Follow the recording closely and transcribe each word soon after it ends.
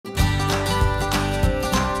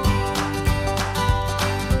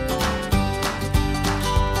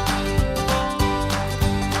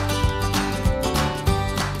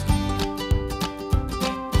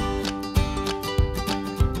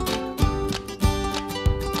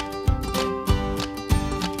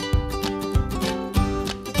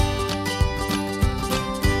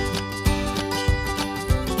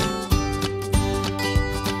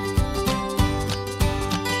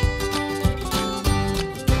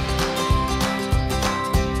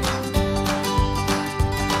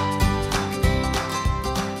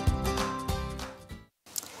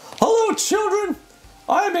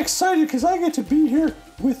excited because I get to be here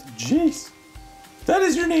with Jace. That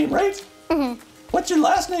is your name, right? Mm-hmm. What's your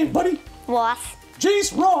last name, buddy? Ross.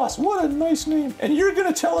 Jace Ross. What a nice name. And you're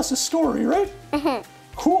going to tell us a story, right? Mm-hmm.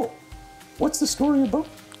 Cool. What's the story about?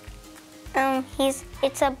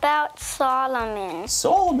 It's about Solomon.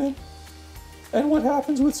 Solomon? And what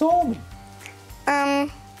happens with Solomon?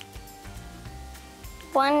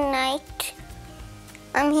 One night,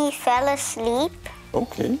 he fell asleep.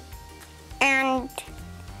 Okay. And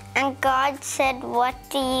God said, "What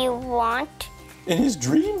do you want?" In his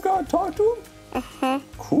dream, God talked to him? Mm-hmm.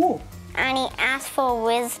 Cool. And he asked for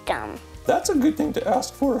wisdom. That's a good thing to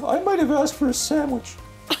ask for. I might have asked for a sandwich.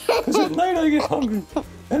 Because at night I get hungry.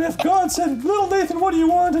 And if God said, "Little Nathan, what do you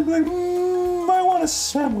want?" I'd be like, I want a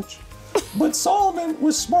sandwich. But Solomon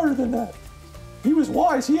was smarter than that. He was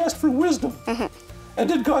wise. He asked for wisdom. Mm-hmm. And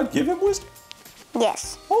did God give him wisdom?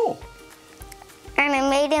 Yes. Oh. And it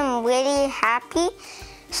made him really happy,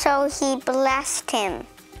 so he blessed him.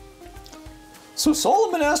 So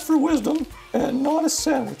Solomon asked for wisdom and not a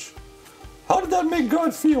sandwich. How did that make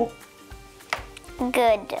God feel?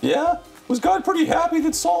 Good. Yeah? Was God pretty happy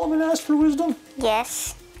that Solomon asked for wisdom?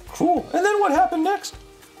 Yes. Cool. And then what happened next?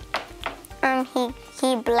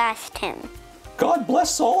 He blessed him. God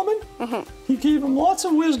blessed Solomon? Mm-hmm. He gave him lots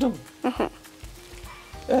of wisdom. Mm-hmm.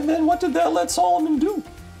 And then what did that let Solomon do?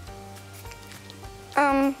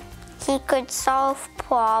 He could solve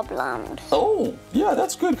problems. Oh, yeah,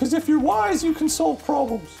 that's good, because if you're wise, you can solve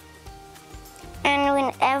problems. And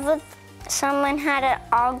whenever someone had an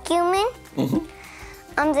argument,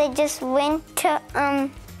 Mm-hmm. They just went to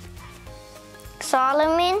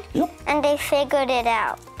Solomon, Yep. and they figured it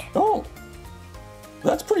out. Oh,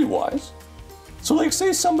 that's pretty wise. So like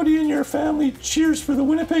say somebody in your family cheers for the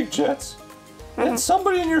Winnipeg Jets, and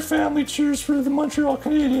somebody in your family cheers for the Montreal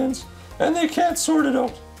Canadiens, and they can't sort it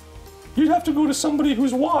out. You'd have to go to somebody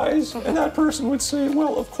who's wise, and that person would say,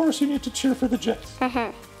 well, of course you need to cheer for the Jets.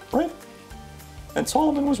 Right? And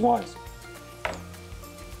Solomon was wise.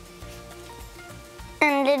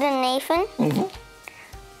 And little Nathan,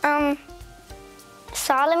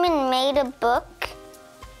 Solomon made a book.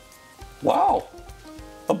 Wow.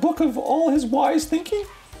 A book of all his wise thinking?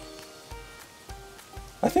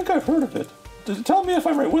 I think I've heard of it. Tell me if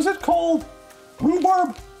I'm right. Was it called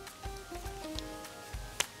Rhubarb?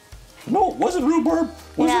 No, was it Rhubarb?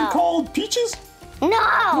 Was No. it called Peaches? No!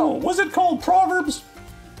 No. Was it called Proverbs?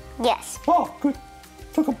 Yes. Oh, good.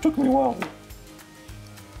 Took me a while.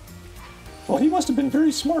 Well, he must have been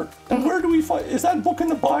very smart. And where do we find... Is that book in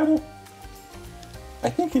the Bible? I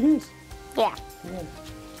think it is. Yeah. Yeah.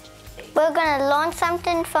 We're gonna learn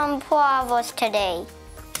something from Proverbs today.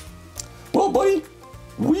 Well, buddy,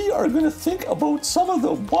 we are going to think about some of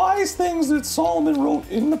the wise things that Solomon wrote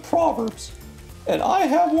in the Proverbs. And I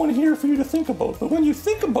have one here for you to think about. But when you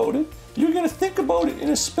think about it, you're going to think about it in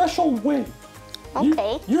a special way.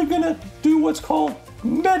 Okay. You're going to do what's called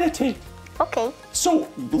meditate. Okay. So,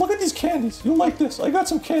 look at these candies. You'll like this. I got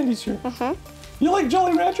some candies here. You like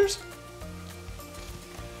Jolly Ranchers?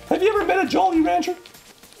 Have you ever met a Jolly Rancher?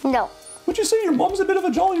 No. Would you say your mom's a bit of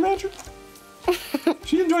a Jolly Rancher?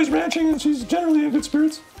 She enjoys ranching and she's generally in good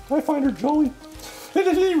spirits. I find her jolly. At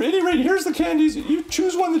any rate, here's the candies. You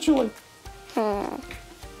choose one that you like.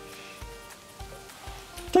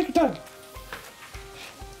 Take your time.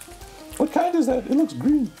 What kind is that? It looks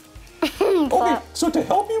green. Okay, so to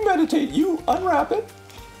help you meditate, you unwrap it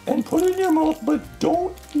and put it in your mouth, but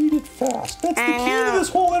don't eat it fast. That's the key to this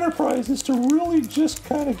whole enterprise, is to really just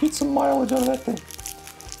kind of get some mileage out of that thing.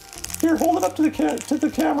 Here, hold it up to the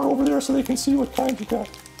camera over there so they can see what kind you got.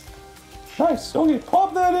 Nice. Okay,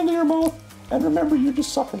 pop that into your mouth, and remember, you're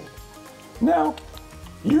just sucking it. Now,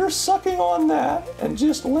 you're sucking on that and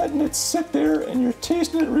just letting it sit there, and you're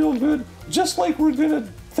tasting it real good, just like we're going to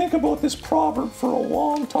think about this proverb for a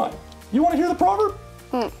long time. You want to hear the proverb?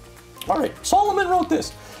 All right, Solomon wrote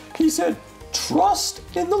this. He said, trust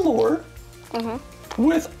in the Lord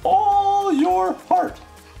with all your heart.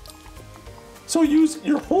 So use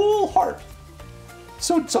your whole heart.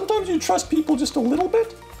 So sometimes you trust people just a little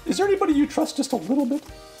bit. Is there anybody you trust just a little bit?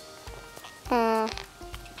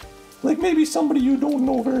 Like maybe somebody you don't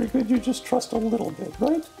know very good, you just trust a little bit,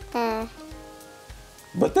 right?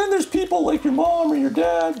 But then there's people like your mom or your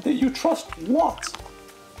dad that you trust lots.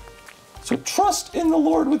 So trust in the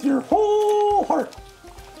Lord with your whole heart.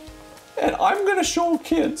 And I'm going to show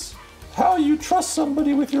kids how you trust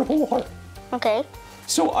somebody with your whole heart. Okay.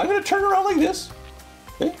 So I'm going to turn around like this,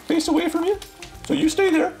 okay, face away from you. So you stay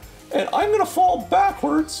there, and I'm going to fall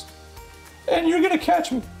backwards, and you're going to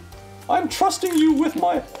catch me. I'm trusting you with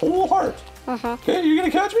my whole heart. Okay, you're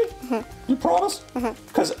going to catch me? You promise?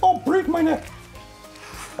 Because I'll break my neck.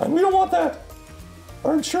 And we don't want that.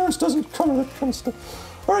 Our insurance doesn't cover that kind of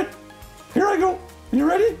stuff. All right, here I go. You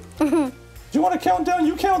ready? Do you want to count down?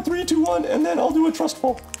 You count 3, 2, 1, and then I'll do a trust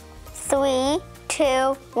fall. 3, 2,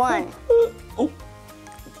 1. Oh,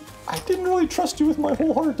 I didn't really trust you with my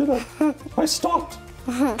whole heart, did I? I stopped.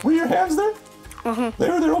 Were your hands there? They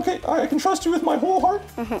were there. Okay, I can trust you with my whole heart.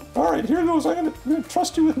 All right, here goes. I'm gonna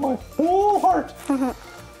trust you with my whole heart.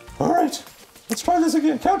 All right, let's try this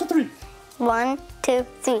again. Count to 3. 1, 2,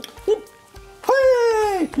 3.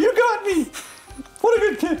 Hey, you got me. What a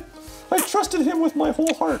good kid. I trusted him with my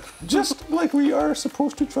whole heart, just like we are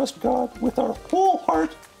supposed to trust God with our whole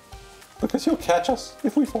heart, because he'll catch us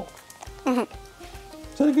if we fall. Is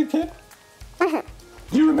that a good kid?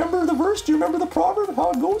 Do you remember the verse? Do you remember the proverb,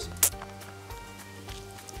 how it goes?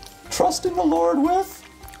 Trust in the Lord with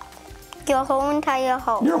Your whole entire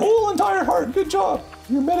heart. your whole entire heart. Good job.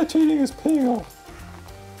 Your meditating is paying off.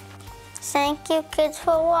 Thank you, kids,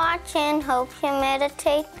 for watching. Hope you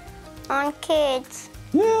meditate on kids.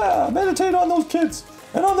 Yeah, meditate on those kids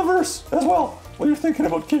and on the verse as well while you're thinking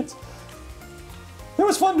about kids. It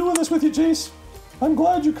was fun doing this with you, Jace. I'm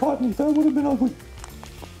glad you caught me. That would have been ugly.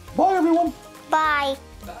 Bye, everyone. Bye.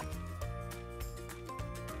 Bye.